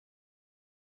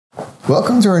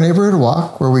Welcome to our neighborhood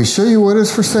walk, where we show you what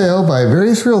is for sale by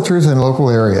various realtors in local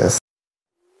areas.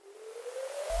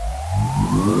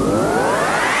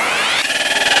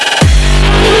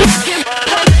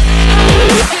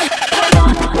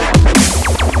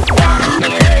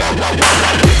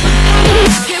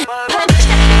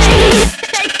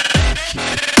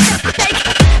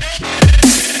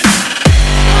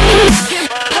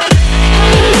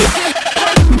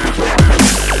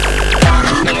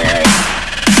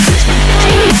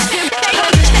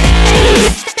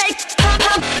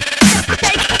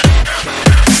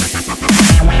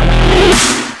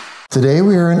 Today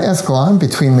we are in Escalon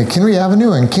between McHenry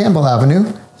Avenue and Campbell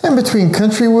Avenue and between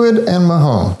Countrywood and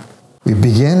Mahone. We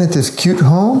began at this cute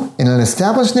home in an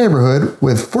established neighborhood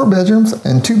with 4 bedrooms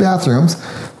and 2 bathrooms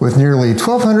with nearly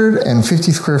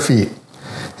 1,250 square feet.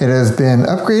 It has been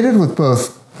upgraded with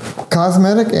both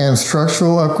cosmetic and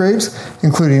structural upgrades,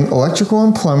 including electrical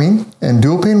and plumbing and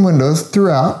dual pane windows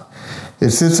throughout. It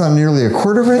sits on nearly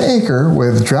 1/4 of an acre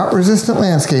with drought-resistant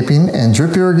landscaping and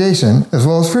drip irrigation, as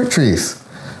well as fruit trees.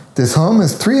 This home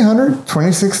is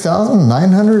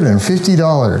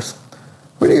 $326,950.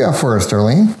 What do you got for us,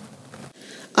 Darlene?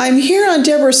 I'm here on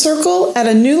Deborah Circle at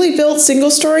a newly built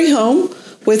single-story home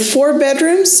with 4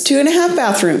 bedrooms, 2.5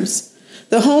 bathrooms.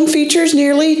 The home features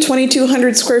nearly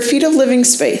 2,200 square feet of living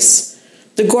space.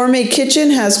 The gourmet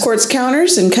kitchen has quartz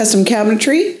counters and custom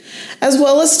cabinetry, as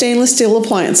well as stainless steel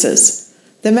appliances.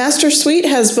 The master suite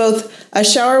has both a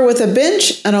shower with a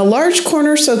bench and a large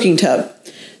corner soaking tub.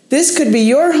 This could be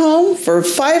your home for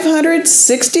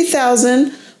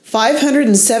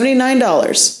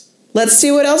 $560,579. Let's see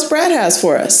what else Brad has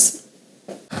for us.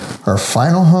 Our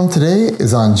final home today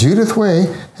is on Judith Way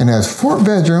and has 4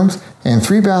 bedrooms and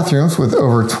 3 bathrooms with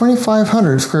over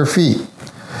 2,500 square feet.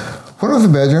 One of the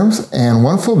bedrooms and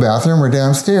 1 full bathroom are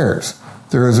downstairs.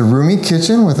 There is a roomy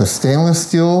kitchen with a stainless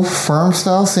steel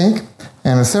farm-style sink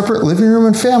and a separate living room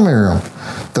and family room.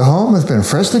 The home has been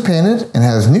freshly painted and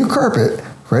has new carpet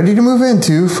ready to move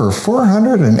into for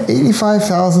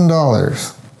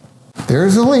 $485,000. There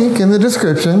is a link in the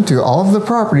description to all of the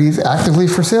properties actively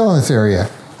for sale in this area,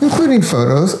 including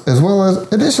photos as well as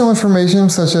additional information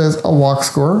such as a walk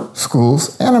score,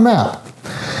 schools, and a map.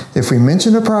 If we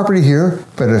mention a property here,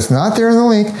 but it's not there in the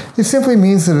link, it simply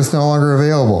means that it's no longer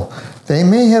available. They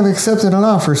may have accepted an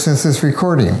offer since this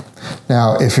recording.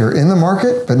 Now, if you're in the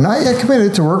market but not yet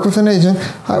committed to work with an agent,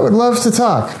 I would love to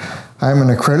talk. I'm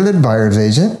an accredited buyer's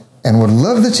agent and would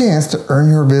love the chance to earn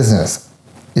your business.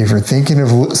 If you're thinking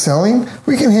of selling,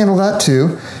 we can handle that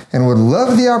too, and would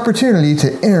love the opportunity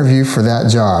to interview for that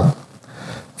job.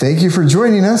 Thank you for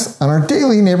joining us on our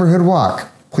daily neighborhood walk.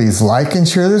 Please like and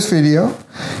share this video.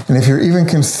 And if you're even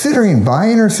considering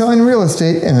buying or selling real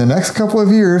estate in the next couple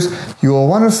of years, you will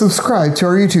want to subscribe to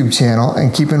our YouTube channel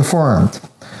and keep informed.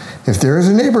 If there is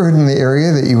a neighborhood in the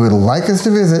area that you would like us to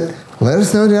visit, let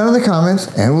us know down in the comments,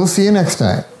 and we'll see you next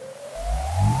time.